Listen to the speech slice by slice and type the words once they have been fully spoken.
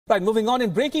Right, moving on,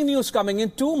 in breaking news coming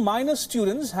in, 2 minor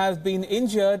students have been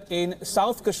injured in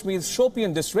South Kashmir's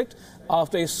Shopian district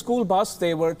after a school bus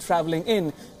they were travelling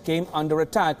in came under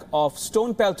attack of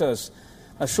stone-pelters.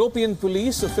 Shopian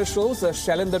police officials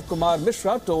Shailendra Kumar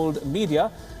Mishra told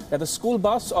media that the school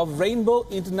bus of Rainbow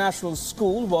International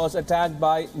School was attacked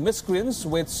by miscreants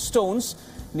with stones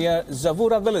near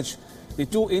Zavoora village. The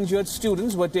 2 injured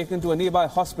students were taken to a nearby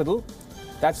hospital.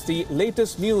 That's the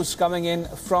latest news coming in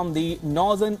from the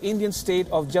northern Indian state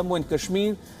of Jammu and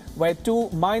Kashmir, where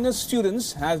 2 minor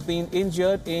students have been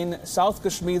injured in South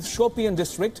Kashmir's Shopian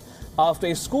district after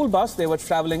a school bus they were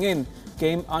travelling in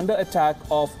came under attack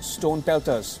of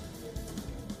stone-pelters.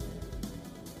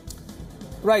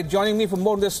 Right, joining me for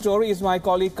more on this story is my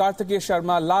colleague Karthikeya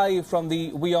Sharma, live from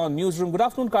the WION newsroom. Good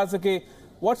afternoon, Karthikeya.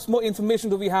 What more information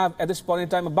do we have at this point in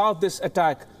time about this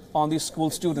attack on these school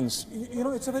students? You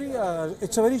know, it's a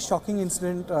very shocking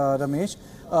incident, Ramesh.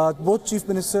 Both Chief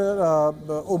Minister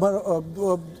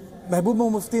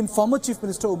Mehbooba Mufti and former Chief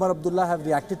Minister Umar Abdullah have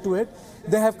reacted to it.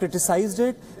 They have criticized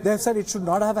it. They have said it should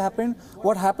not have happened.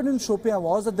 What happened in Shopian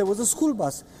was that there was a school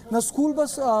bus. Now, school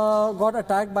bus got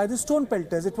attacked by the stone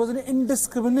pelters. It was an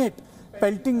indiscriminate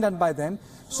pelting done by them.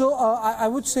 So I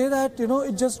would say that, you know,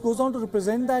 it just goes on to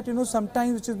represent that, you know,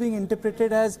 sometimes which is being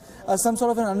interpreted as some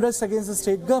sort of an unrest against the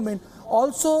state government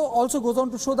also goes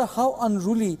on to show that how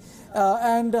unruly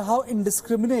and how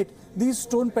indiscriminate these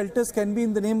stone pelters can be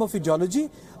in the name of ideology,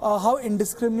 how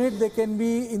indiscriminate they can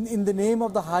be in the name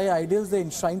of the high ideals they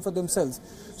enshrine for themselves.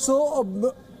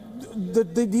 So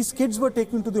these kids were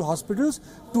taken to the hospitals.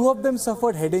 2 of them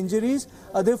suffered head injuries.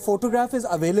 Their photograph is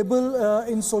available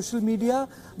in social media.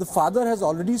 The father has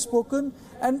already spoken.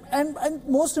 And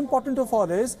most important of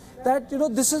all is that, you know,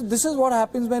 this is what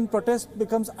happens when protest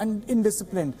becomes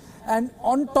indisciplined. And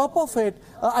on top of it,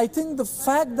 I think the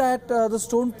fact that the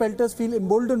stone pelters feel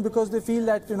emboldened because they feel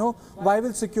that, you know, why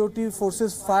will security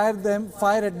forces fire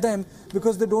at them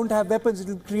because they don't have weapons? It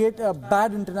will create a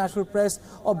bad international press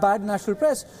or bad national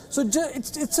press. So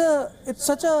it's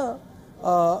such a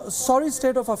sorry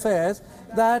state of affairs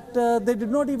that they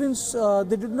did not even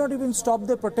stop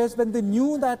their protest when they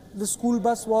knew that the school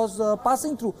bus was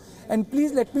passing through. And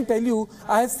please let me tell you,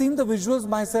 I have seen the visuals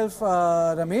myself,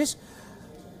 Ramesh.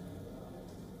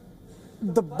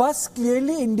 The bus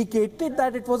clearly indicated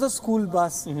that it was a school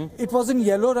bus. It was in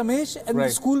yellow, Ramesh, and the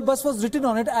school bus was written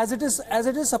on it as it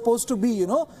is supposed to be, you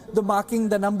know, the marking,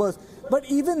 the numbers. But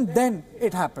even then,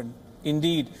 it happened.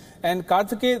 Indeed. And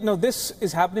Karthikeya, now this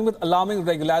is happening with alarming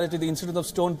regularity, the incident of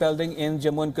stone pelting in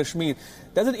Jammu and Kashmir.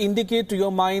 Does it indicate to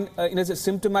your mind, is it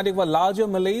symptomatic of a larger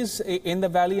malaise in the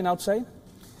valley and outside?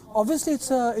 Obviously,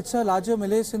 it's a larger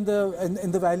malaise in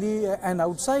the valley and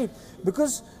outside,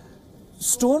 because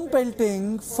stone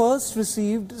pelting first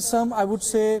received some, I would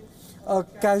say,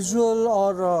 casual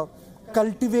or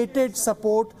cultivated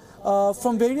support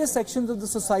from various sections of the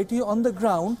society on the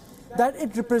ground, that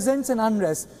it represents an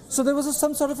unrest. So there was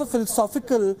some sort of a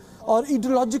philosophical or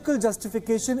ideological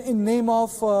justification in name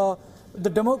of the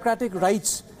democratic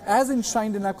rights as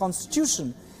enshrined in our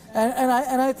constitution. And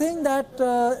I think that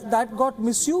that got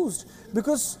misused,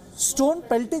 because stone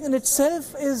pelting in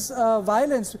itself is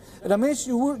violence. Ramesh,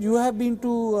 you have been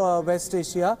to West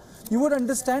Asia. You would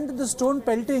understand that the stone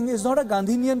pelting is not a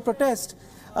Gandhinian protest.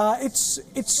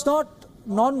 It's not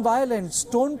non-violent.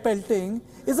 Stone pelting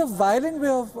is a violent way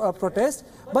of protest,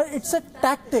 but it's a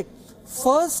tactic.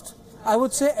 First, I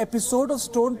would say, episode of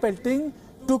stone pelting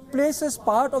took place as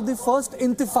part of the first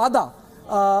intifada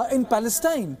in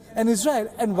Palestine and Israel.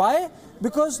 And why?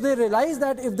 Because they realized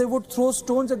that if they would throw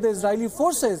stones at the Israeli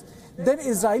forces, then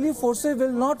Israeli forces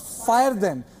will not fire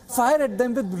at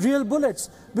them with real bullets,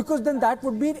 because then that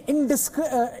would be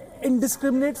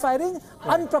indiscriminate firing,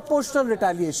 unproportional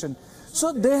retaliation.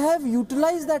 So they have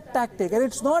utilized that tactic, and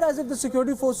it's not as if the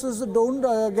security forces don't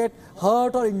get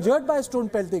hurt or injured by stone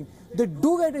pelting. They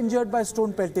do get injured by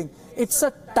stone pelting. It's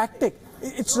a tactic.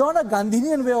 It's not a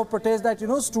Gandhinian way of protest that, you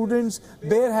know, students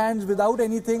bare hands without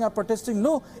anything are protesting.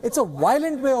 No, it's a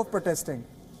violent way of protesting.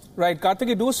 Right,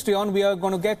 Karthikeya, do stay on. We are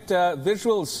going to get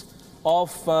visuals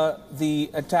of the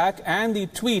attack and the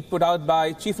tweet put out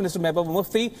by Chief Minister Mehbooba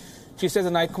Mufti. She says,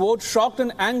 and I quote, "Shocked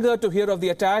and angered to hear of the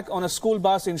attack on a school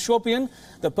bus in Shopian.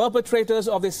 The perpetrators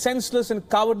of this senseless and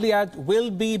cowardly act will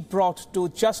be brought to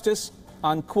justice,"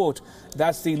 unquote.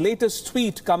 That's the latest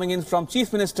tweet coming in from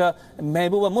Chief Minister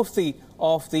Mehbooba Mufti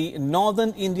of the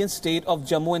northern Indian state of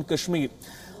Jammu and Kashmir.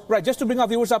 Right, just to bring our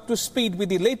viewers up to speed with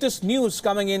the latest news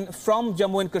coming in from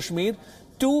Jammu and Kashmir,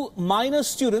 2 minor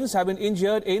students have been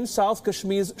injured in South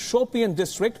Kashmir's Shopian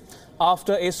district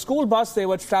after a school bus they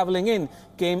were travelling in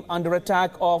came under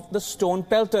attack of the stone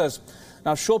pelters.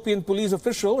 Now, Shopian police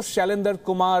official Shailinder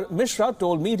Kumar Mishra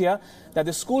told media that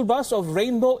the school bus of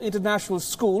Rainbow International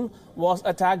School was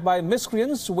attacked by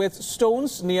miscreants with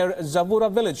stones near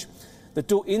Zavoora village. The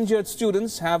 2 injured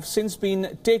students have since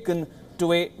been taken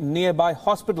to a nearby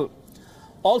hospital.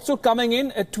 Also coming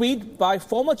in, a tweet by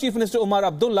former Chief Minister Umar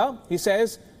Abdullah. He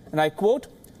says, and I quote,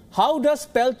 "How does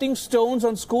pelting stones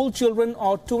on school children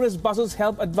or tourist buses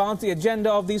help advance the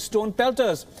agenda of these stone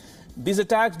pelters? These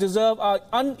attacks deserve our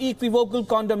unequivocal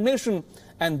condemnation,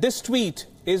 and this tweet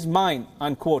is mine,"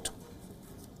 unquote.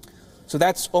 So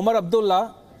that's Umar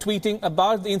Abdullah tweeting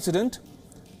about the incident.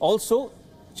 Also,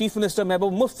 Chief Minister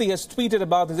Mehboob Mufti has tweeted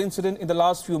about this incident in the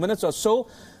last few minutes or so.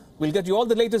 We'll get you all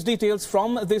the latest details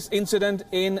from this incident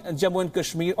in Jammu and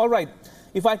Kashmir. All right,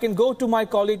 if I can go to my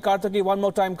colleague Karthike one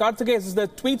more time. Karthike, as the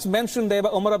tweets mentioned there by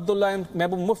Umar Abdullah and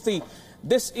Mehboob Mufti,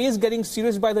 this is getting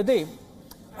serious by the day.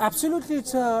 Absolutely,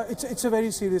 it's a very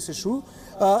serious issue.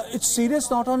 It's serious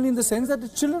not only in the sense that the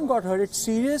children got hurt, it's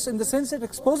serious in the sense it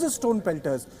exposes stone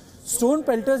pelters. Stone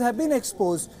pelters have been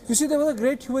exposed. You see, there was a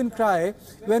great hue and cry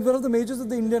when one of the majors of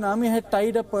the Indian Army had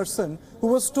tied a person who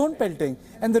was stone pelting.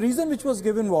 And the reason which was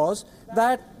given was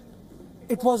that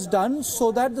it was done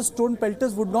so that the stone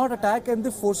pelters would not attack and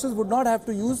the forces would not have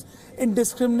to use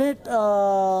indiscriminate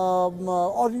or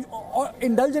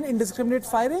indulge in indiscriminate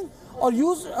firing or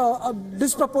use a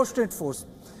disproportionate force.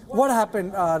 What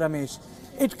happened, Ramesh?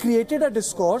 It created a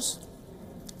discourse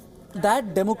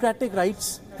that democratic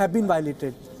rights have been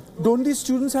violated. Don't these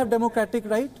students have democratic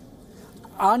right?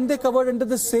 Aren't they covered under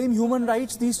the same human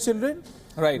rights, these children?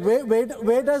 Right.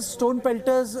 Where does stone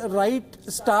pelters' right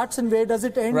starts and where does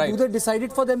it end? Right. Do they decide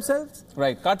it for themselves?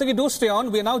 Right. Karthike, do stay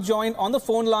on. We are now joined on the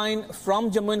phone line from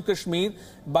Jammu and Kashmir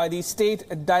by the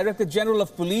State Director General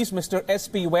of Police, Mr.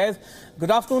 S.P. Vaid.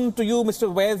 Good afternoon to you,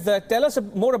 Mr. Vaid. Tell us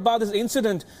more about this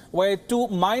incident where 2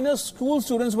 minor school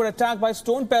students were attacked by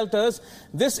stone pelters.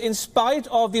 This in spite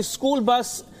of the school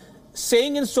bus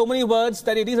saying in so many words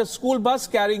that it is a school bus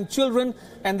carrying children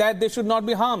and that they should not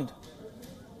be harmed.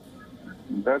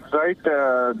 That's right.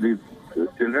 The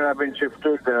children have been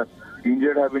shifted,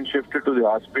 injured have been shifted to the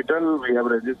hospital. We have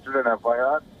registered an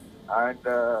FIR and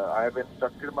I have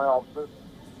instructed my officers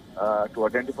to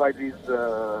identify these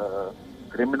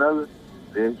criminals.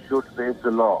 They should face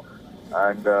the law.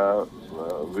 And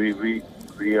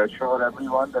we assure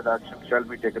everyone that action shall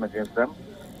be taken against them.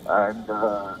 And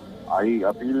I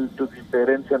appeal to the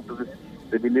parents and to the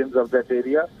civilians of that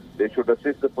area. They should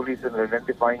assist the police in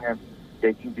identifying and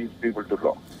taking these people to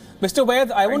law. Mr.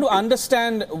 Vaid, I want to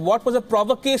understand what was the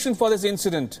provocation for this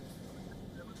incident.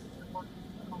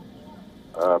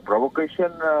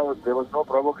 Provocation, there was no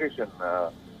provocation.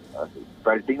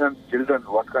 Pelting on children,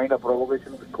 what kind of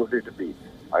provocation could it be?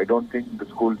 I don't think the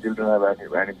school children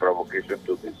have any provocation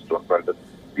to this stone pelters.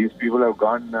 These people have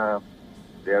gone,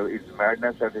 it's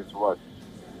madness at its worst.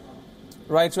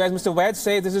 Right, so as Mr. Vaid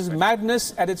says, this is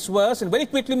madness at its worst. And very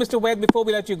quickly, Mr. Vaid, before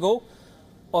we let you go,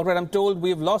 all right, I'm told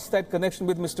we've lost that connection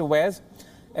with Mr. Vaid.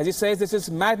 As he says, this is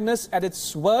madness at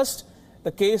its worst.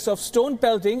 The case of stone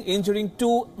pelting injuring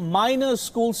 2 minor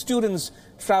school students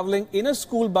traveling in a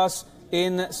school bus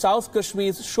in South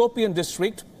Kashmir's Shopian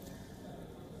district.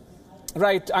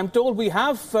 Right, I'm told we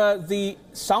have the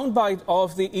soundbite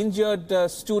of the injured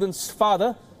student's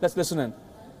father. Let's listen in.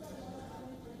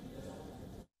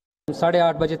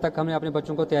 8:30 बजे तक हमने अपने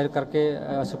बच्चों को तैयार करके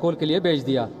school के लिए भेज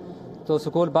दिया। तो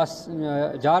स्कूल बस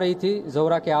जा रही थी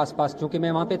ज़वोरा के आसपास, क्योंकि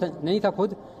मैं वहाँ पे नहीं था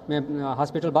खुद, मैं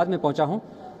हॉस्पिटल बाद में पहुँचा हूँ।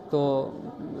 तो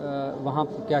वहाँ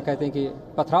क्या कहते हैं कि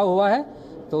पथराव हुआ है,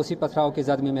 तो उसी पथराव की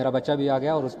जद में मेरा बच्चा भी आ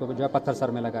गया और उसको जो है पत्थर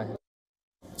सर में लगा है।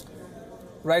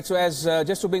 Right, so as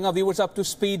just to bring our viewers up to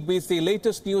speed with the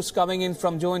latest news coming in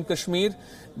from Jammu and Kashmir,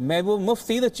 Mehboob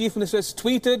Mufti, the Chief Minister, has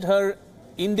tweeted her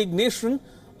indignation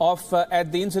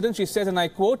at the incident. She says, and I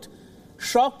quote,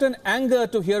 "Shocked and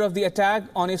angered to hear of the attack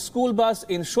on a school bus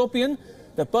in Shopian,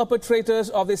 the perpetrators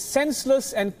of this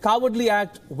senseless and cowardly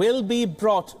act will be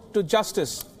brought to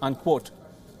justice," unquote.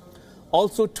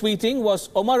 Also tweeting was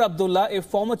Umar Abdullah, a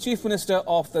former Chief Minister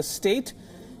of the state.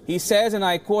 He says, and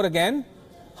I quote again,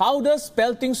 "How does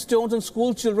pelting stones on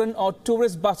school children or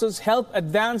tourist buses help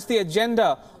advance the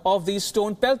agenda of these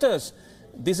stone pelters?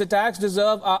 These attacks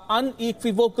deserve our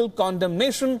unequivocal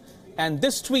condemnation, and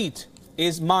this tweet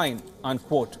is mine,"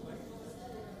 unquote.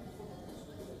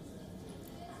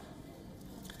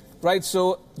 Right,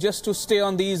 so just to stay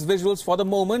on these visuals for the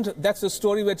moment, that's the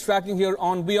story we're tracking here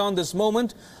on Beyond This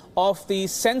Moment of the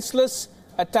senseless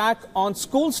attack on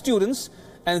school students.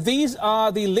 And these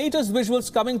are the latest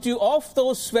visuals coming to you of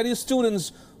those very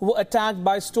students who were attacked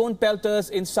by stone pelters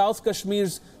in South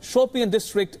Kashmir's Shopian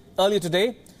district earlier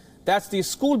today. That's the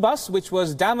school bus which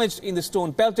was damaged in the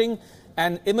stone pelting,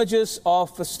 and images of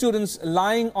students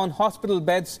lying on hospital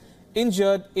beds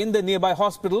injured in the nearby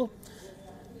hospital.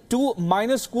 2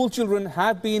 minor school children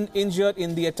have been injured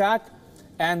in the attack,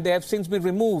 and they have since been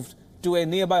removed to a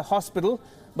nearby hospital.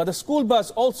 But the school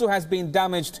bus also has been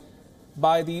damaged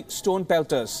by the stone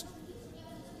pelters.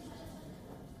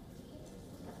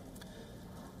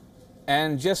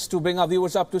 And just to bring our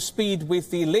viewers up to speed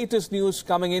with the latest news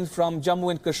coming in from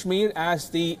Jammu and Kashmir, as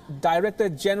the Director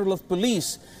General of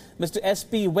Police, Mr.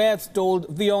 S.P. Vaid, told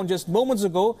WION just moments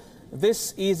ago,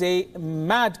 this is a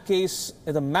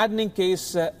maddening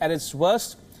case at its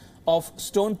worst of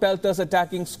stone pelters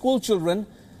attacking school children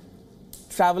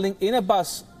travelling in a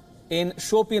bus in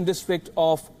Shopian district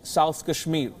of South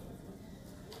Kashmir.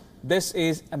 This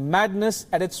is a madness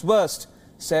at its worst,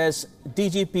 says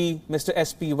DGP Mr.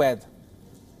 S.P. Vaid.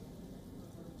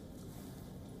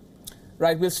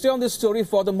 Right, we'll stay on this story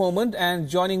for the moment, and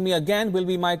joining me again will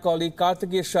be my colleague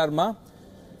Kartikeya Sharma,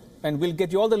 and we'll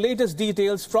get you all the latest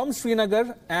details from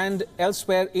Srinagar and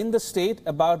elsewhere in the state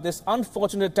about this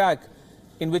unfortunate attack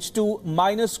in which 2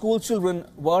 minor school children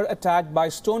were attacked by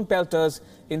stone pelters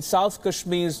in South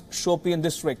Kashmir's Shopian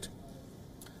district.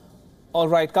 All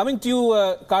right, coming to you,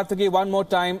 Kartikeya, one more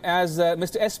time, as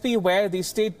Mr. S.P. Vaid, the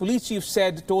state police chief,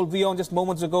 told WION just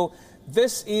moments ago,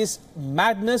 this is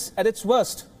madness at its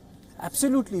worst.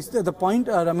 Absolutely. The point,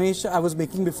 Ramesh, I was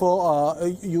making before,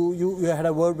 you had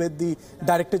a word with the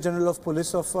Director General of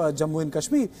Police of Jammu and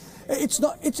Kashmir.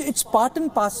 It's part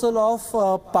and parcel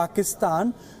of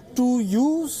Pakistan to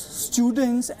use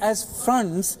students as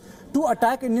fronts to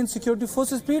attack Indian security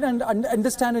forces. Please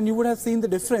understand, and you would have seen the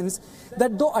difference,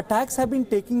 that though attacks have been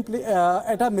taking place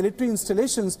at our military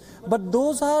installations, but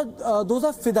those are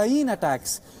Fidain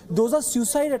attacks. Those are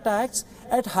suicide attacks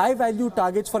at high-value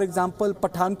targets. For example,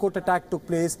 Pathankot attack took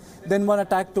place, then one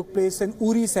attack took place in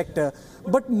Uri sector.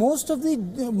 But most of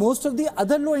the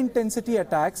other low-intensity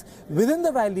attacks within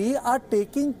the valley are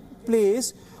taking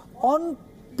place on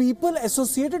people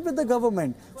associated with the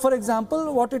government. For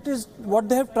example, what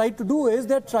they have tried to do is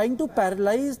they are trying to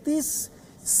paralyze this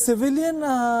civilian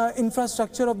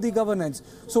infrastructure of the governance.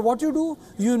 So what you do,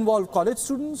 you involve college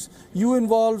students, you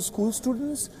involve school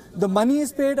students, the money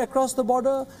is paid across the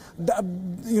border,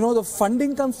 the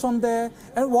funding comes from there,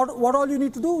 and what all you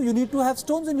need to do, you need to have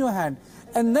stones in your hand.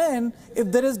 And then, if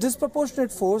there is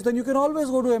disproportionate force, then you can always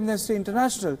go to Amnesty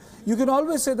International. You can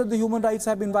always say that the human rights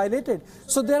have been violated.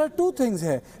 So there are two things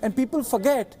here, and people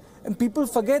forget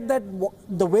that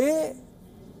the way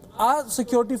our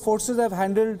security forces have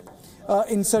handled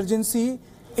insurgency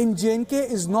in J&K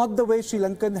is not the way Sri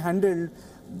Lankan handled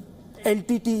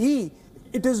LTTE.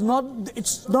 It's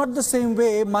not the same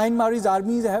way Myanmar's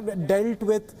armies have dealt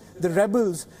with the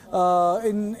rebels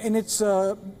in its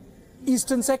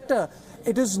eastern sector.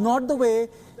 It is not the way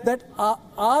that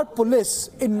our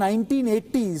police in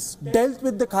 1980s dealt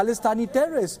with the Khalistani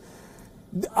terrorists.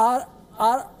 Our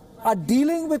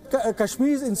dealing with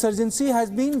Kashmir's insurgency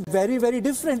has been very, very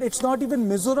different. It's not even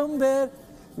Mizoram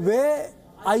where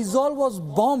Aizawl was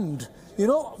bombed.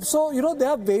 So there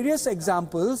are various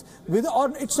examples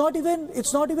it's not even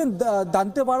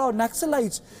Dantewada or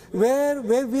Naxalites where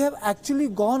we have actually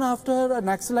gone after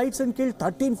Naxalites and killed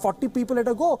 13-40 people at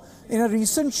a go. In a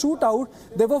recent shootout,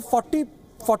 there were 40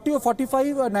 or 45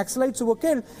 Naxalites who were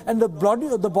killed, and the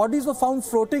bodies were found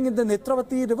floating in the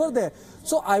Netravati river there.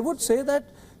 So I would say that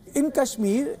in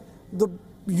Kashmir, the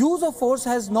use of force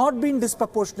has not been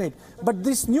disproportionate, but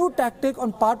this new tactic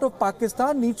on part of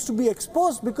Pakistan needs to be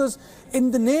exposed, because in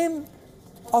the name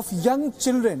of young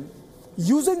children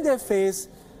using their face,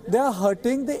 they are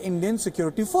hurting the Indian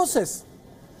security forces.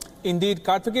 Indeed,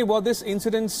 Kartikeya, what this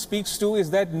incident speaks to is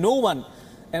that no one,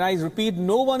 and I repeat,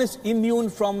 no one is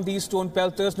immune from these stone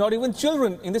pelters, not even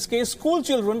children, in this case school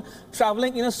children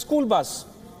travelling in a school bus.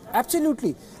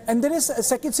 Absolutely. And there is a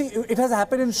second, it has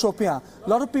happened in Shopian. A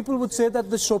lot of people would say that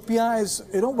the Shopian is,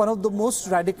 one of the most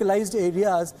radicalized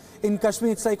areas in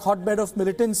Kashmir. It's like hotbed of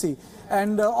militancy.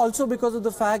 And also because of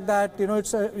the fact that, there are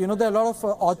a lot of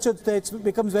orchards there. It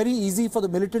becomes very easy for the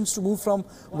militants to move from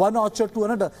one orchard to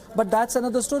another. But that's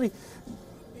another story.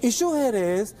 Issue here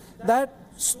is that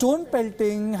stone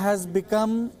pelting has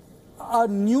become a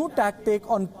new tactic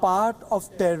on part of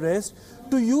terrorists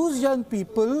to use young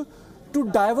people to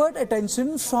divert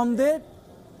attention from their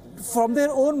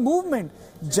own movement.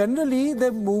 Generally,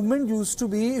 their movement used to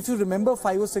be, if you remember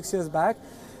 5 or 6 years back,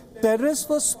 terrorists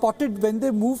were spotted when they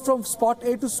moved from spot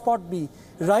A to spot B.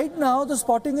 Right now, the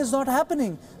spotting is not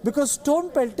happening because stone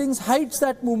pelting hides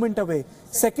that movement away.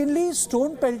 Secondly,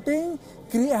 stone pelting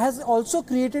has also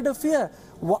created a fear.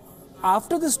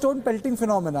 after the stone pelting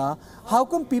phenomena, how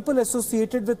come people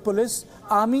associated with police,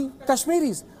 army,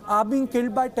 Kashmiris are being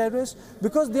killed by terrorists?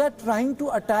 Because they are trying to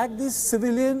attack the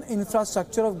civilian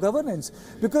infrastructure of governance.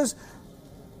 Because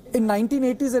in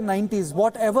 1980s and 90s,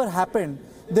 whatever happened,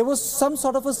 there was some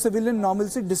sort of a civilian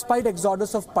normalcy despite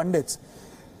exodus of Pandits.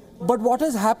 But what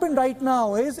has happened right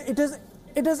now is it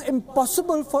is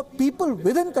impossible for people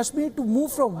within Kashmir to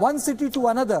move from one city to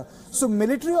another. So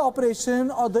military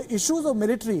operation or the issues of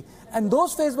military and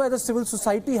those faced by the civil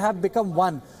society have become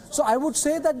one. So I would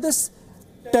say that this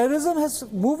terrorism has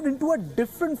moved into a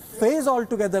different phase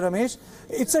altogether, Ramesh.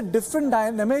 It's a different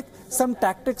dynamic. Some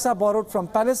tactics are borrowed from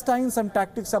Palestine, some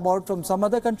tactics are borrowed from some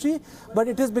other country, but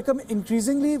it has become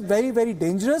increasingly very, very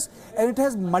dangerous, and it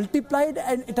has multiplied,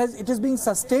 and it is being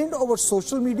sustained over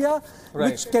social media,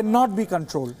 which cannot be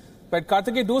controlled. But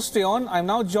Karthikeya, do stay on. I'm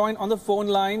now joined on the phone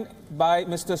line by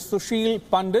Mr. Sushil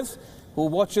Pandit, who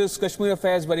watches Kashmir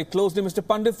affairs very closely. Mr.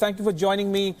 Pandit, thank you for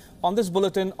joining me on this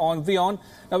bulletin on WION.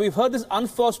 Now, we've heard this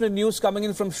unfortunate news coming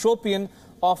in from Shopian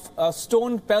of a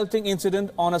stone pelting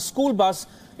incident on a school bus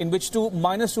in which 2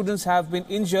 minor students have been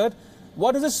injured.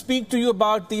 What does it speak to you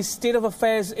about the state of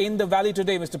affairs in the valley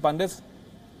today, Mr. Pandit?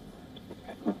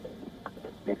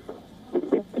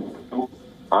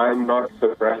 I'm not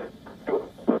surprised.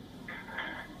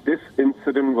 This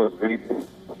incident was very...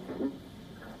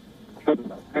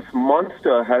 This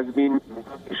monster has been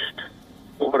pushed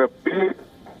over a period.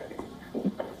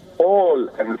 All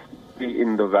and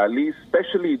in the valley,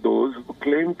 especially those who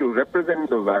claim to represent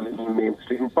the valley in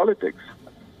mainstream politics.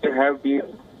 They have been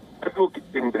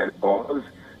advocating their cause.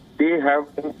 They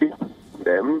have been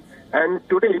them, and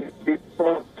today they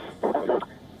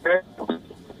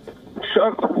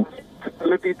share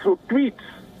ability through tweets.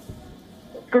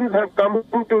 Things have come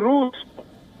to roots.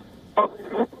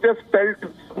 Just felt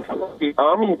the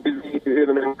army busy in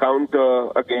an encounter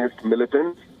against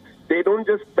militants. They don't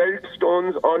just pelt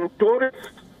stones on tourists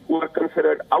who are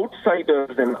considered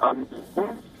outsiders and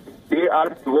unknown. They are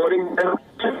devouring them.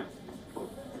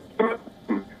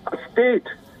 A state,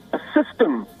 a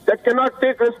system that cannot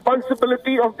take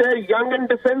responsibility of their young and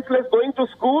defenseless going to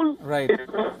school. Right.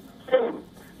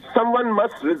 Someone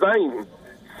must resign.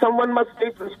 Someone must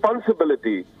take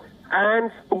responsibility.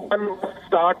 And someone must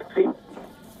start thinking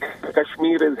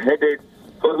Kashmir is headed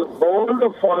for all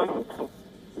the fallen.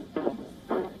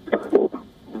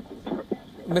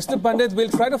 Mr. Pandit, we'll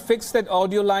try to fix that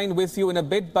audio line with you in a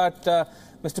bit, but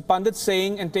Mr. Pandit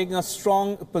saying and taking a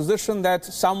strong position that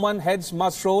someone heads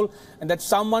must roll and that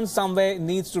someone somewhere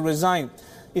needs to resign.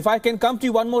 If I can come to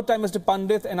you one more time, Mr.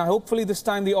 Pandit, and hopefully this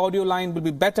time the audio line will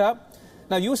be better.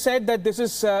 Now, you said that this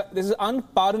is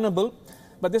unpardonable.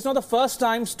 But this is not the first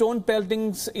time stone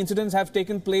pelting incidents have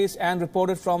taken place and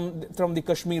reported from the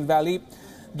Kashmir Valley.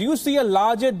 Do you see a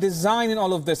larger design in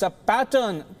all of this, a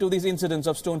pattern to these incidents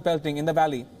of stone pelting in the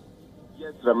valley?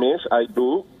 Yes, Ramesh, I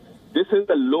do. This is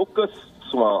a locust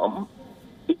swarm.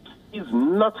 It is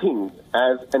nothing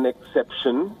as an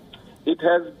exception. It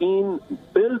has been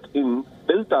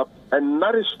built up and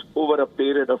nourished over a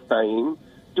period of time.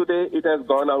 Today, it has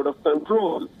gone out of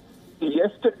control.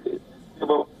 Yesterday, they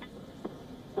were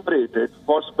operated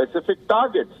for specific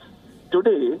targets.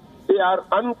 Today, they are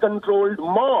uncontrolled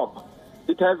mob.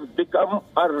 It has become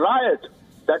a riot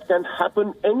that can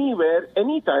happen anywhere,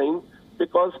 anytime,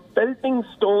 because pelting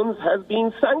stones has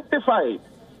been sanctified.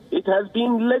 It has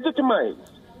been legitimized.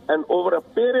 And over a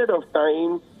period of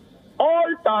time,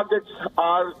 all targets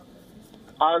are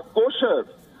kosher,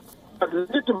 are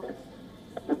legitimate.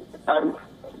 And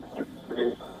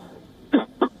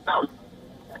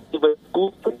even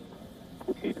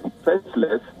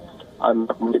senseless are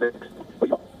not needed.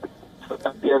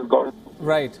 He has gone.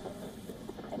 Right.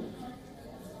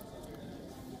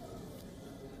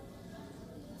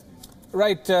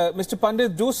 Right. Mr.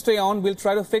 Pandit, do stay on. We'll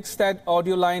try to fix that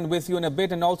audio line with you in a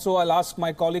bit. And also, I'll ask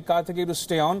my colleague Karthikeya to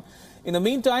stay on. In the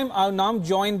meantime, I'm now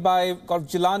joined by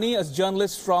Jilani, a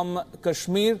journalist from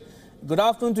Kashmir. Good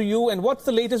afternoon to you. And what's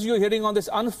the latest you're hearing on this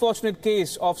unfortunate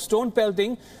case of stone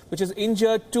pelting, which has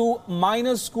injured 2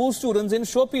 minor school students in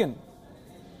Shopian?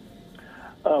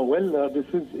 This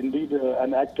is indeed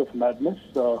an act of madness,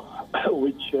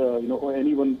 which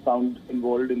anyone found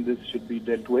involved in this should be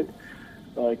dealt with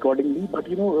accordingly. But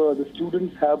the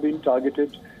students have been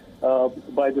targeted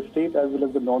by the state as well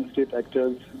as the non-state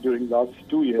actors during the last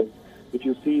 2 years. If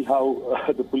you see how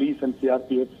the police and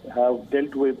CRPF have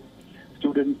dealt with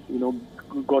students,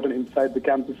 gotten inside the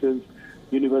campuses,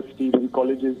 universities and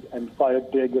colleges and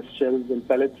fired tear gas shells and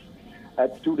pellets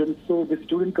at students. So the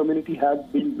student community has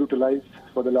been brutalized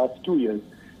for the last 2 years.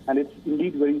 And it's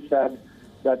indeed very sad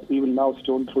that even now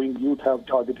stone-throwing youth have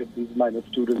targeted these minor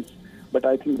students. but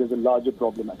I think there's a larger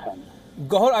problem at hand.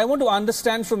 Gauhar, I want to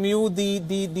understand from you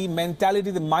the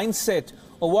mentality, the mindset,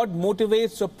 or what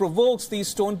motivates or provokes these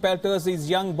stone pelters, these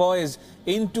young boys,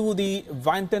 into the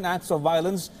wanton acts of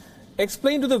violence.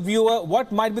 Explain to the viewer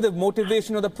what might be the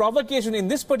motivation or the provocation in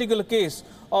this particular case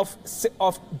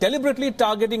of deliberately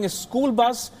targeting a school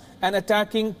bus and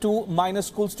attacking two minor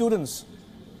school students.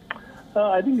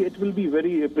 I think it will be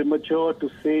very premature to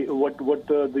say what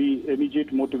the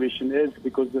immediate motivation is,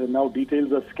 because now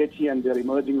details are sketchy and they're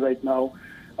emerging right now.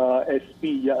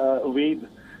 SP Wade,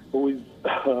 who is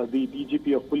the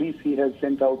DGP of police, he has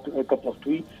sent out a couple of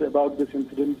tweets about this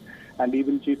incident, and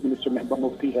even Chief Minister Mehbooba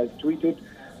Mufti has tweeted.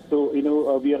 So,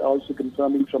 we are also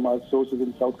confirming from our sources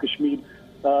in South Kashmir.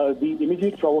 The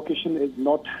immediate provocation is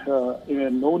not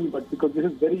known, but because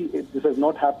this has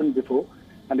not happened before.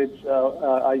 And it's,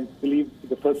 I believe,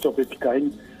 the first of its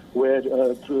kind, where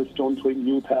stone-throwing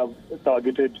youth have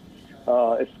targeted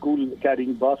a school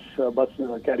carrying bus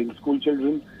carrying school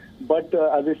children. But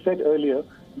as I said earlier,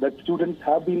 that students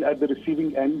have been at the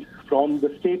receiving end from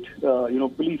the state,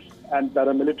 police and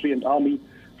paramilitary and army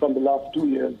from the last 2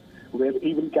 years, where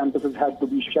even campuses had to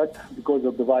be shut because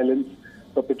of the violence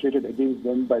perpetrated against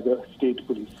them by the state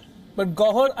police. But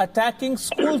Gauhar, attacking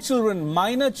school children,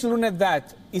 minor children at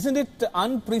that, isn't it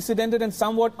unprecedented and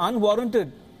somewhat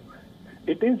unwarranted?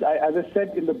 It is, as I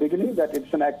said in the beginning, that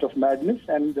it's an act of madness,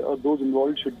 and those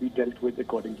involved should be dealt with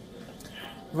accordingly.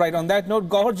 Right, on that note,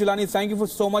 Gauhar Jilani, thank you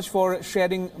so much for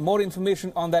sharing more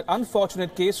information on that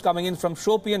unfortunate case coming in from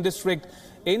Shopian district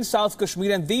in South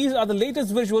Kashmir. And these are the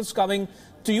latest visuals coming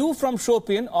to you from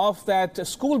Shopian of that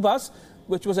school bus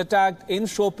which was attacked in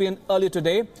Shopian earlier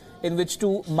today, in which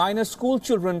two minor school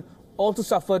children also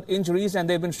suffered injuries, and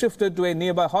they've been shifted to a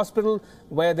nearby hospital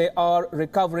where they are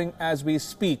recovering as we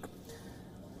speak.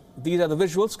 These are the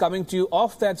visuals coming to you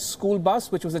of that school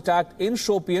bus which was attacked in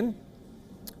Shopian,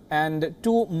 and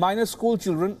two minor school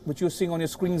children, which you're seeing on your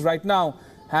screens right now,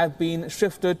 have been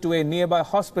shifted to a nearby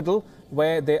hospital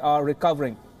where they are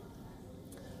recovering.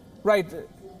 Right,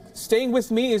 staying with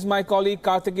me is my colleague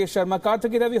Karthikeya Sharma.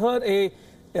 Karthikeya, have you heard a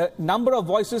number of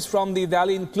voices from the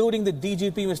valley, including the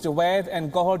DGP, Mr. Vaid,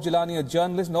 and Gauhar Jilani, a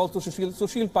journalist, and also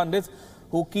Sushil Pandit,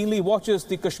 who keenly watches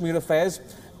the Kashmir affairs.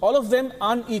 All of them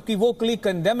unequivocally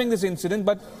condemning this incident.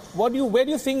 But where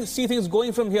do you see things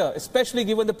going from here, especially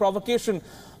given the provocation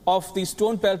of the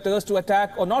stone pelters to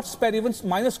attack or not spare even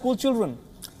minor school children?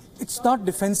 It's not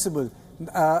defensible.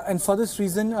 And for this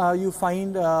reason, you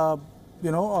find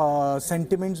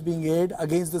sentiments being aired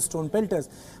against the stone pelters.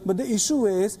 But the issue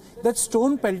is that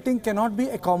stone pelting cannot be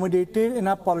accommodated in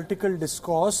a political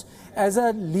discourse as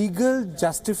a legal,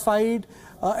 justified,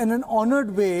 and an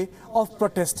honored way of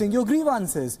protesting your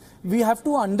grievances. We have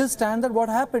to understand that what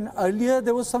happened earlier,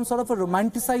 there was some sort of a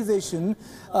romanticization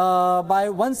by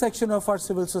one section of our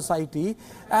civil society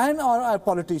and our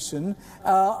politician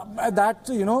that,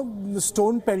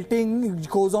 stone pelting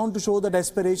goes on to show the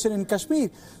desperation in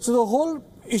Kashmir. So the whole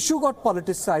issue got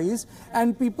politicized,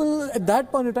 and people at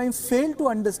that point in time failed to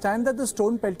understand that the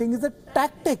stone pelting is a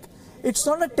tactic. It's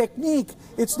not a technique.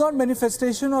 It's not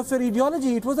manifestation of your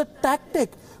ideology. It was a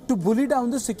tactic to bully down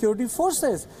the security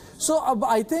forces. So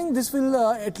I think this will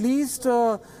at least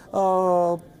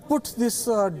put this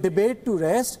debate to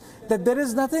rest, that there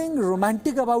is nothing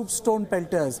romantic about stone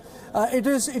pelters.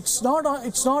 It's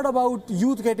not about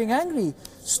youth getting angry.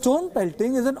 Stone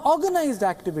pelting is an organized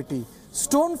activity.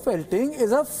 Stone pelting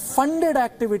is a funded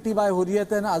activity by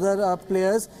Hurriyat and other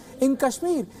players in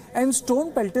Kashmir, and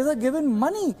stone pelters are given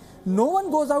money. No one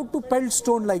goes out to pelt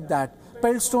stone like that,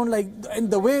 pelt stone like in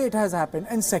the way it has happened.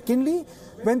 And secondly,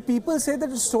 when people say that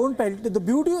it's stone pelt, the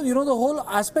beauty, the whole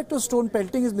aspect of stone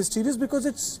pelting is mysterious because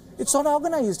it's not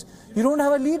organized. You don't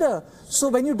have a leader. So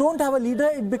when you don't have a leader,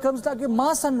 it becomes like a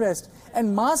mass unrest.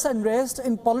 And mass unrest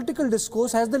in political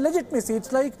discourse has the legitimacy.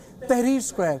 It's like Tahrir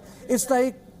Square. It's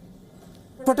like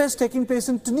protests taking place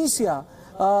in Tunisia.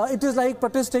 It is like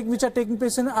protests which are taking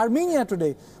place in Armenia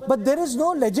today. But there is no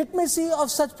legitimacy of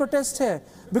such protests here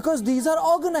because these are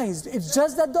organized. It's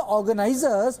just that the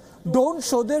organizers don't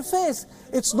show their face.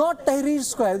 It's not Tahrir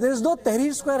Square. There is no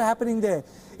Tahrir Square happening there.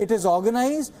 It is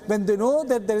organized. When they know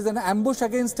that there is an ambush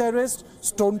against terrorists,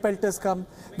 stone pelters come.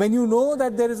 When you know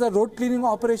that there is a road cleaning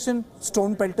operation,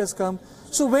 stone pelters come.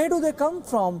 So where do they come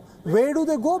from? Where do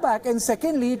they go back? And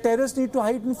secondly, terrorists need to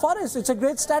hide in forests. It's a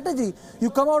great strategy. You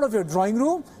come out of your drawing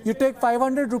room, you take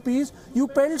 500 rupees, you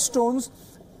pelt stones,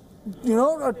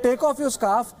 take off your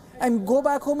scarf and go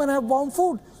back home and have warm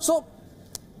food. So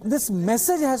this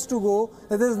message has to go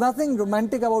that there is nothing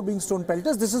romantic about being stone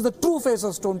pelters. This is the true face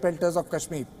of stone pelters of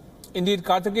Kashmir. Indeed,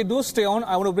 Karthikeya, do stay on.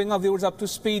 I want to bring our viewers up to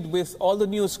speed with all the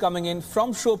news coming in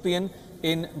from Shopian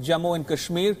in Jammu and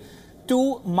Kashmir.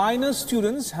 2 minor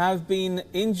students have been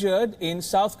injured in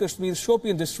South Kashmir's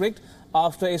Shopian district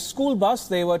after a school bus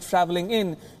they were travelling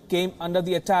in came under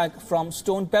the attack from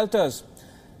stone pelters.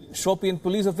 Shopian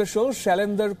police official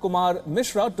Shailendra Kumar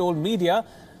Mishra told media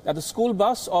that the school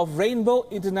bus of Rainbow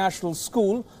International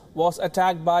School was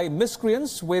attacked by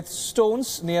miscreants with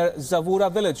stones near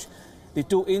Zavoora village. The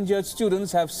 2 injured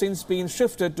students have since been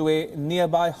shifted to a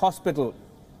nearby hospital.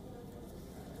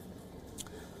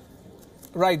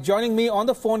 Right, joining me on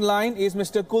the phone line is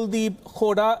Mr. Kuldeep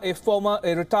Khoda,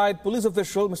 a retired police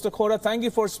official. Mr. Khoda, thank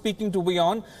you for speaking to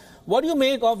WION. What do you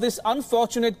make of this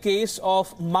unfortunate case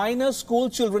of minor school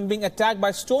children being attacked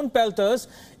by stone pelters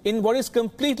in what is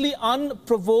completely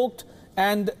unprovoked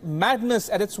and madness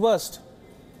at its worst?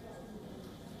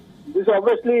 This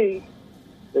obviously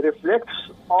reflects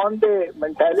on the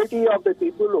mentality of the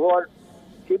people who are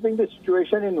keeping the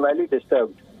situation in Valley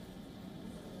disturbed.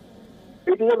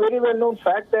 It is a very well-known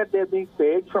fact that they are being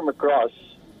paid from across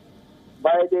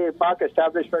by the park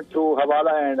establishment through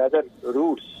Hawala and other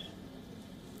routes.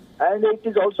 And it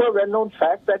is also a well-known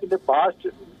fact that in the past,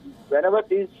 whenever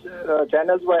these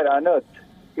channels were unearthed,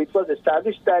 it was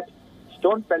established that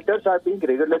stone pelters are being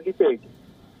regularly paid.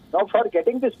 Now, for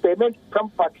getting this payment from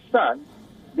Pakistan,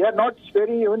 they are not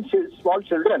sparing even small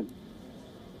children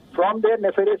from their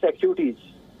nefarious activities.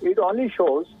 It only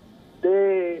shows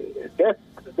the depth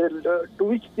to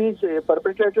which these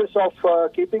perpetrators of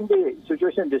keeping the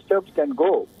situation disturbed can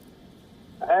go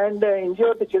and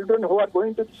injure the children who are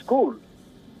going to the school.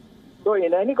 So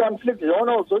in any conflict zone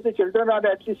also, the children are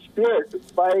at least spared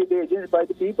by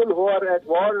the people who are at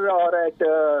war or at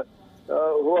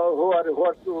who are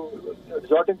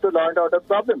resorting to law and order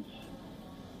problems.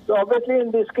 So obviously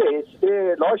in this case,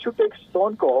 the law should take its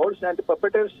own course and the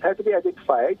perpetrators have to be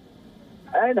identified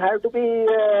and have to be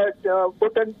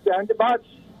put behind the bars.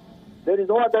 There is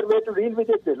no other way to deal with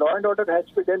it. The law and order has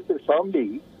to be dealt with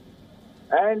firmly.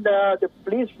 And the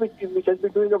police, which has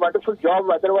been doing a wonderful job,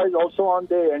 otherwise also on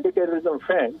the anti-terrorism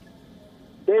front,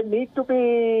 they need to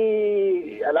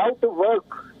be allowed to work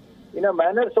in a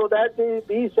manner so that the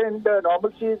peace and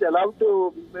normalcy is allowed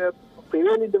to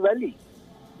prevail in the valley.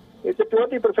 It's a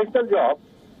purely professional job,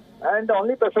 and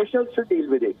only professionals should deal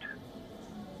with it.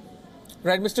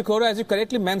 Right, Mr. Khoda, as you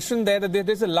correctly mentioned there, that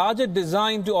there's a larger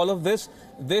design to all of this.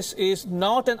 This is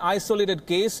not an isolated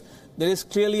case. There is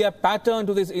clearly a pattern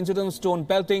to this incident of stone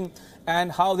pelting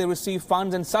and how they receive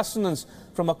funds and sustenance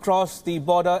from across the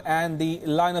border and the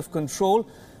line of control.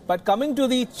 But coming to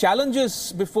the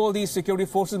challenges before these security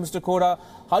forces, Mr. Khoda,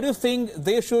 how do you think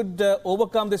they should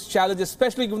overcome this challenge,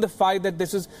 especially given the fact that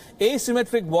this is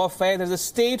asymmetric warfare? There's the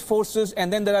state forces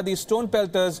and then there are these stone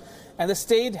pelters, and the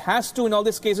state has to, in all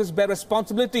these cases, bear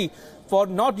responsibility for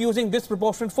not using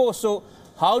disproportionate force. So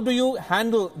how do you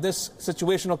handle this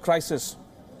situation or crisis?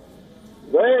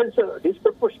 Well,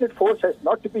 disproportionate force has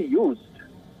not to be used,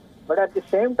 but at the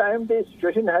same time, the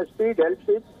situation has to be dealt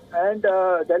with and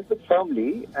dealt with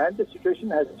firmly, and the situation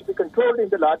has to be controlled in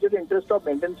the larger interest of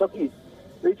maintenance of peace,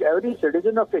 which every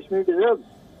citizen of Kashmir deserves.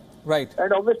 Right.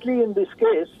 And obviously, in this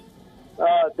case,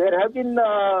 there have been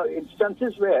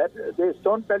instances where the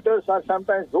stone pelters are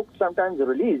sometimes booked, sometimes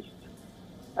released,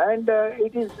 and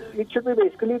it should be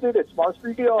basically the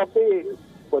responsibility of the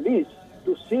police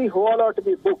to see who all are to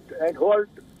be booked and who are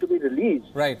to be released.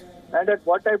 Right. And at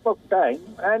what type of time,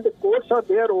 and the courts are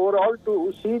there overall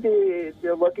to see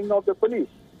the working of the police.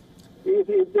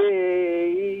 If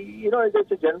they,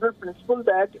 it's a general principle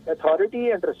that authority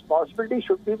and responsibility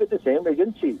should be with the same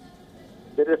agency.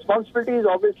 The responsibility is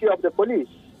obviously of the police,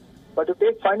 but to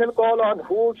take final call on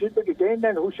who should be detained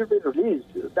and who should be released,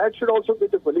 that should also be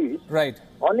the police. Right.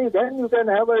 Only then you can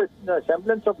have a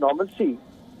semblance of normalcy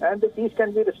and the peace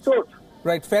can be restored.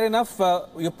 Right, fair enough.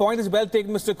 Your point is well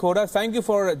taken, Mr. Khoda. Thank you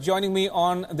for joining me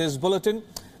on this bulletin.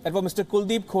 That was Mr.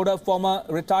 Kuldeep Khoda, former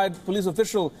retired police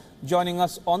official, joining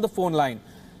us on the phone line.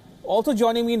 Also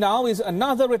joining me now is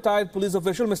another retired police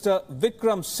official, Mr.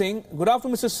 Vikram Singh. Good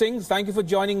afternoon, Mr. Singh. Thank you for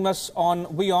joining us on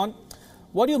WION.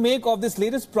 What do you make of this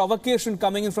latest provocation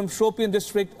coming in from Shopian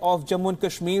district of Jammu and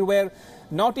Kashmir, where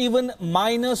not even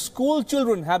minor school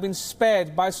children have been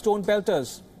spared by stone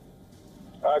pelters?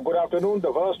 Good afternoon.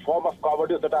 The worst form of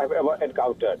cowardice that I have ever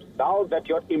encountered. Now that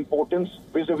your importance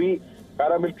vis-a-vis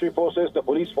paramilitary forces, the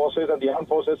police forces and the armed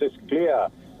forces is clear,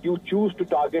 you choose to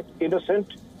target innocent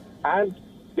and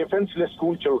defenseless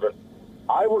school children.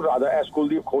 I would rather, as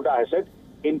Kuldeep Khoda has said,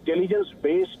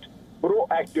 intelligence-based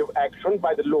proactive action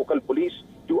by the local police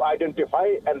to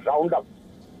identify and round up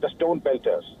the stone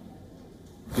pelters.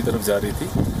 की तरफ जा रही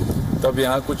थी तब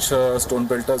यहाँ कुछ stone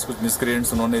pelters, कुछ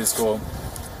miscreants, उन्होंने इसको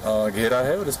घेरा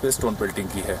है और इस पर स्टोन पेल्टिंग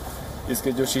की है।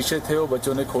 इसके जो शीशे थे वो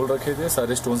बच्चों ने खोल रखे थे,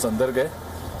 सारे स्टोन्स अंदर गए।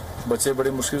 बच्चे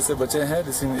बड़ी मुश्किल से बचे हैं।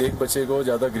 एक बच्चे को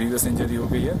ज़्यादा ग्रीवियस इंजरी हो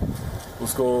गई है,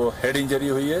 उसको हेड इंजरी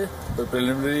हुई है। तो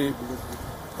प्रिलिमिनरी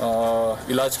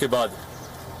इलाज के बाद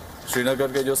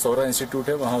श्रीनगर के जो सौरा इंस्टीट्यूट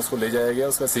है वहाँ उसको ले जाया गया।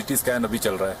 उसका सीटी स्कैन अभी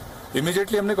चल रहा है।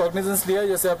 इमीडिएटली हमने कॉग्निजेंस लिया,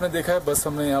 जैसे आपने देखा है बस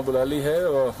हमने यहाँ बुला ली है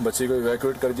और बच्चे को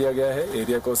इवैक्यूएट कर दिया गया है।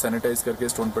 एरिया को सैनिटाइज करके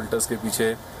स्टोन पेल्टर्स के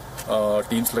पीछे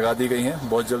टीम्स लगा दी गई हैं।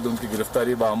 बहुत जल्द उनकी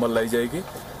गिरफ्तारी बाअमल लाई जाएगी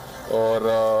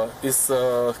और इस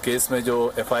केस में जो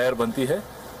FIR बनती है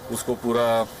उसको पूरा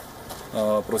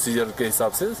प्रोसीजर के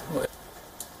हिसाब से।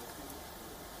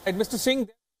 Mr. Singh,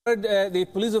 the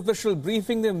police official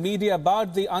briefing the media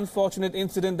about the unfortunate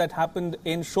incident that happened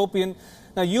in Shopian.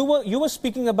 Now, you were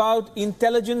speaking about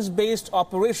intelligence-based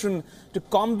operation to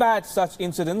combat such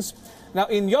incidents. Now,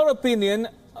 in your opinion,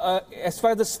 as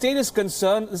far as the state is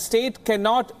concerned, the state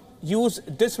cannot use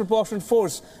disproportionate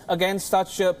force against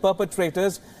such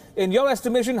perpetrators. In your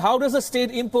estimation, how does the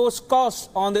state impose costs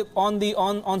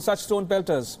on such stone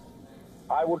pelters?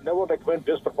 I would never recommend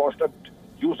disproportionate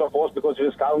use of force because it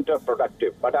is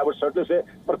counterproductive. But I would certainly say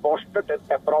proportionate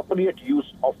and appropriate use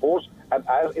of force. And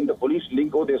as in the police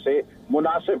lingo, they say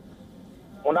munasib.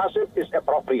 Munasib is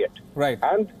appropriate. Right.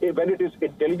 And when it is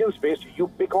intelligence-based, you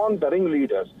pick on the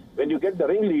ringleaders. When you get the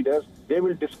ringleaders, they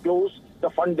will disclose the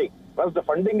funding. Once the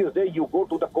funding is there, you go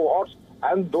to the cohorts,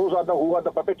 and those are who are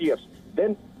the puppeteers.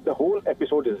 Then the whole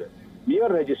episode is there. Mere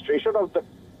registration of the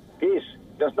case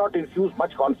does not infuse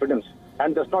much confidence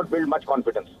and does not build much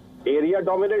confidence. Area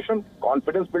domination,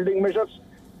 confidence building measures,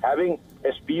 having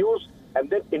SPOs, and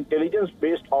then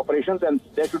intelligence-based operations, and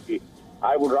there should be.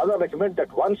 I would rather recommend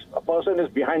that once a person is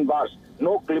behind bars,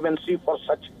 no clemency for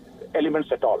such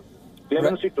elements at all.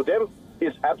 Clemency to them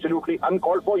is absolutely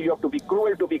uncalled for. You have to be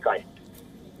cruel to be kind.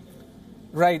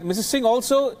 Right. Mrs. Singh,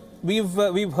 also,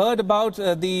 we've heard about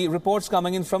the reports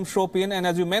coming in from Shopian, and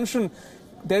as you mentioned,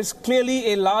 there's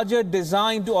clearly a larger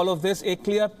design to all of this, a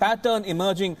clear pattern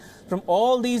emerging from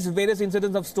all these various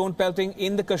incidents of stone pelting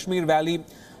in the Kashmir Valley.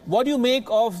 What do you make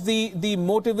of the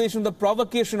motivation, the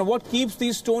provocation, of what keeps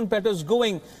these stone pelters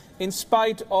going in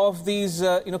spite of these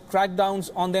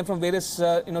crackdowns on them from various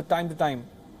time to time?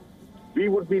 We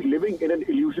would be living in an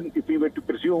illusion if we were to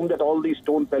presume that all these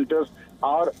stone pelters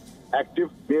are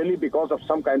active merely because of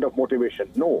some kind of motivation.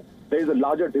 No, there is a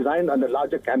larger design and a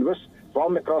larger canvas.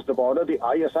 From across the border, the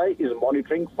ISI is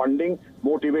monitoring, funding,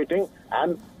 motivating,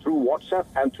 and through WhatsApp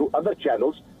and through other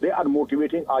channels, they are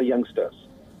motivating our youngsters.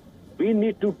 We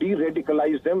need to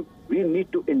de-radicalize them, we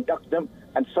need to induct them,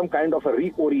 and some kind of a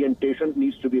reorientation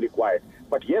needs to be required.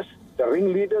 But yes, the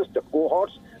ringleaders, the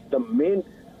cohorts, the main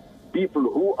people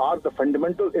who are the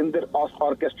fundamental in their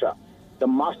orchestra, the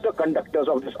master conductors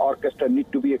of this orchestra need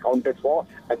to be accounted for,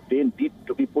 and they need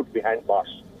to be put behind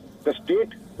bars. The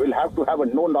state will have to have a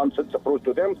no-nonsense approach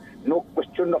to them, no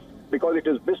question of, because it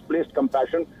is misplaced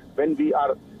compassion when we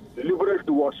are liberal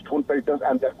towards stone pelters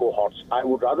and their cohorts. I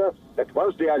would rather that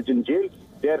once they are in jail,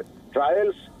 their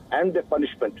trials and their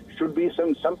punishment should be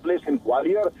some place in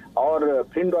Gwalior or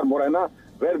Thind or Morena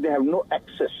where they have no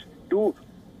access to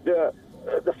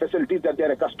the facilities that they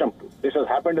are accustomed to. This has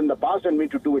happened in the past and we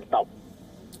need to do it now.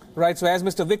 Right, so as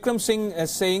Mr. Vikram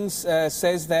Singh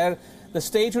says there, the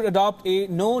state should adopt a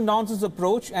no-nonsense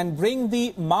approach and bring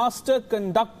the master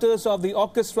conductors of the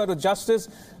orchestra to justice.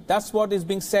 That's what is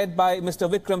being said by Mr.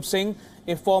 Vikram Singh,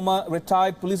 a former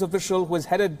retired police official who has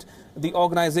headed the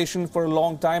organization for a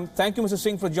long time. Thank you, Mr.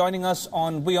 Singh, for joining us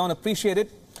on WION. Appreciate it.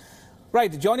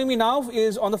 Right, joining me now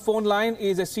is on the phone line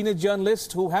is a senior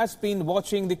journalist who has been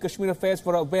watching the Kashmir affairs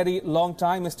for a very long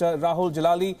time, Mr. Rahul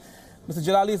Jalali. Mr.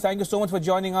 Jalali, thank you so much for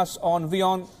joining us on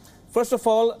WION. First of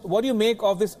all, what do you make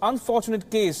of this unfortunate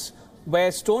case where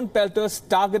stone pelters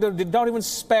targeted, did not even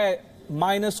spare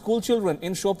minor school children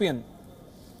in Shopian?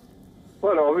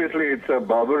 Well, obviously it's a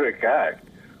barbaric act.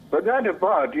 But that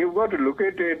apart, you've got to look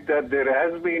at it that there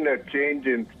has been a change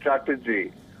in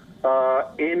strategy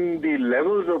in the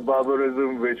levels of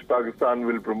barbarism which Pakistan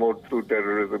will promote through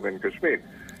terrorism in Kashmir.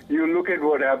 You look at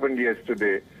what happened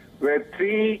yesterday, where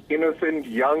 3 innocent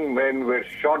young men were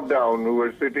shot down who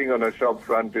were sitting on a shop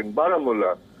front in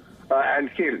Baramulla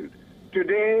and killed.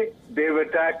 Today, they've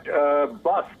attacked a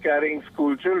bus carrying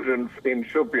school children in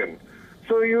Shopian.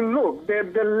 So you look,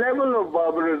 that the level of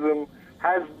barbarism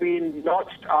has been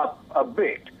notched up a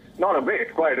bit, not a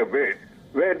bit, quite a bit,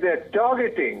 where they're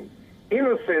targeting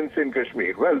innocents in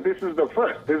Kashmir. Well, this is the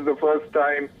first. This is the first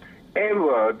time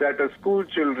ever that a school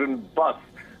children bus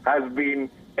has been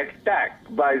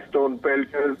attacked by stone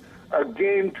pelters.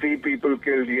 Again, 3 people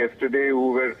killed yesterday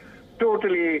who were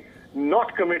totally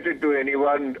not committed to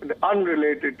anyone,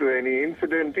 unrelated to any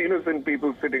incident, innocent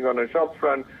people sitting on a shop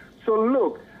front. So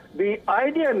look, the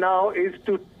idea now is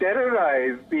to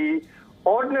terrorize the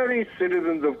ordinary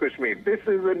citizens of Kashmir. This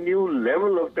is a new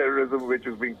level of terrorism which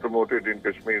is being promoted in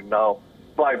Kashmir now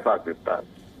by Pakistan.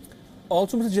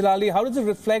 Also, Mr. Jalali, how does it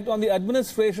reflect on the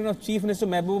administration of Chief Minister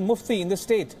Mehbooba Mufti in the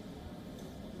state?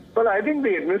 Well, I think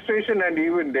the administration and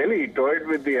even Delhi toyed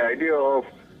with the idea of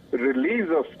release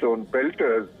of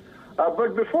stone-pelters.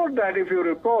 But before that, if you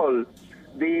recall,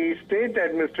 the state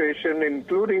administration,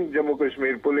 including Jammu and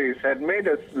Kashmir police, had made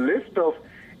a list of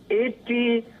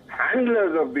 80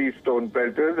 handlers of these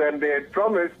stone-pelters, and they had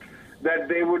promised that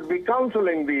they would be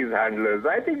counseling these handlers.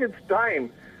 I think it's time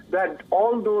that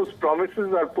all those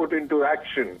promises are put into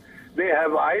action. They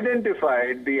have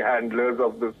identified the handlers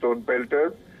of the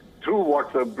stone-pelters through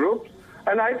WhatsApp groups,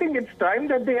 and I think it's time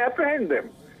that they apprehend them.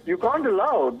 You can't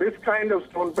allow this kind of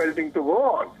stone-pelting to go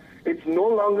on. It's no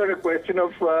longer a question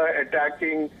of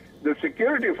attacking the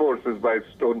security forces by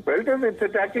stone-pelters, it's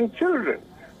attacking children.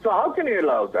 So how can you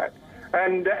allow that?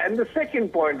 And the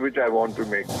second point which I want to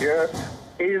make here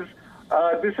is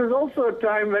this is also a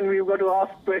time when we've got to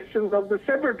ask questions of the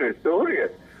separatists, the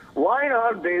Hurriyat. Why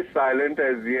are they silent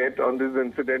as yet on this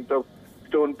incident of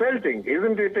stone pelting?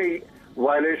 Isn't it a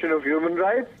violation of human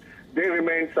rights? They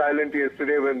remained silent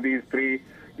yesterday when these 3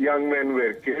 young men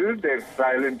were killed. They're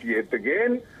silent yet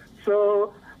again.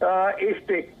 So if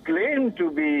they claim to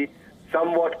be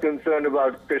somewhat concerned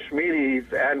about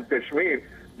Kashmiris and Kashmir,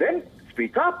 then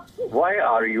speak up. Why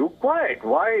are you quiet?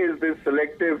 Why is this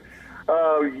selective,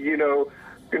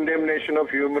 condemnation of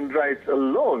human rights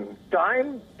alone?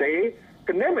 Time they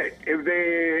condemn it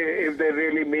if they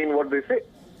really mean what they say.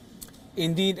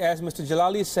 Indeed, as Mr.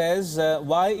 Jalali says,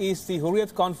 why is the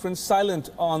Hurriyat Conference silent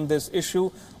on this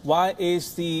issue? Why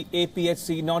is the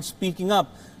APHC not speaking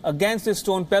up against the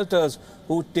stone pelters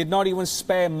who did not even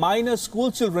spare minor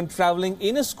school children travelling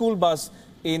in a school bus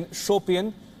in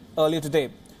Shopian earlier today?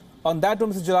 On that note,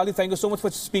 Mr. Jalali, thank you so much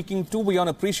for speaking to WION.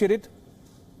 Appreciate it.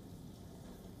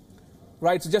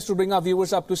 Right, so just to bring our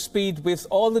viewers up to speed with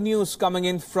all the news coming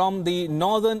in from the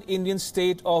northern Indian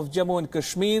state of Jammu and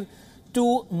Kashmir,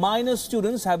 2 minor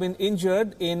students have been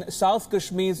injured in South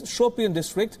Kashmir's Shopian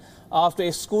district after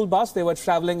a school bus they were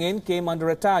travelling in came under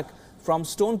attack from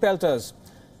stone pelters.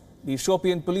 The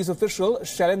Shopian police official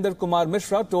Shailendra Kumar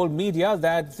Mishra told media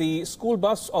that the school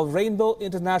bus of Rainbow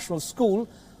International School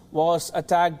was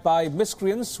attacked by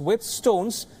miscreants with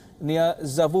stones near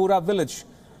Zavoora village.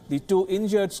 The 2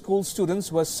 injured school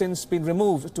students were since been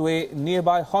removed to a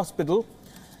nearby hospital.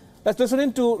 Let's listen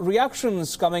into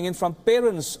reactions coming in from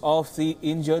parents of the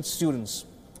injured students.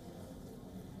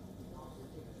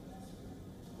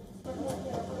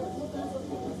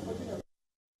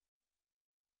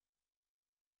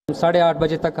 साढ़े 8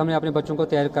 बजे तक हमने अपने बच्चों को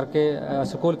तैयार करके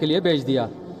school के लिए भेज दिया।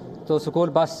 तो स्कूल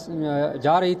बस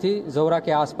जा रही थी ज़वोरा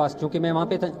के आसपास, क्योंकि मैं वहाँ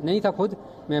पे नहीं था खुद,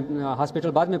 मैं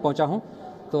हॉस्पिटल बाद में पहुँचा हूँ।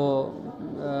 तो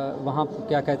वहाँ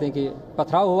क्या कहते हैं कि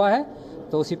पथराव हुआ है,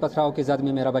 तो उसी पथराव की जद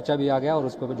में मेरा बच्चा भी आ गया और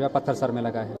उसको जो है पत्थर सर में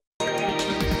लगा है।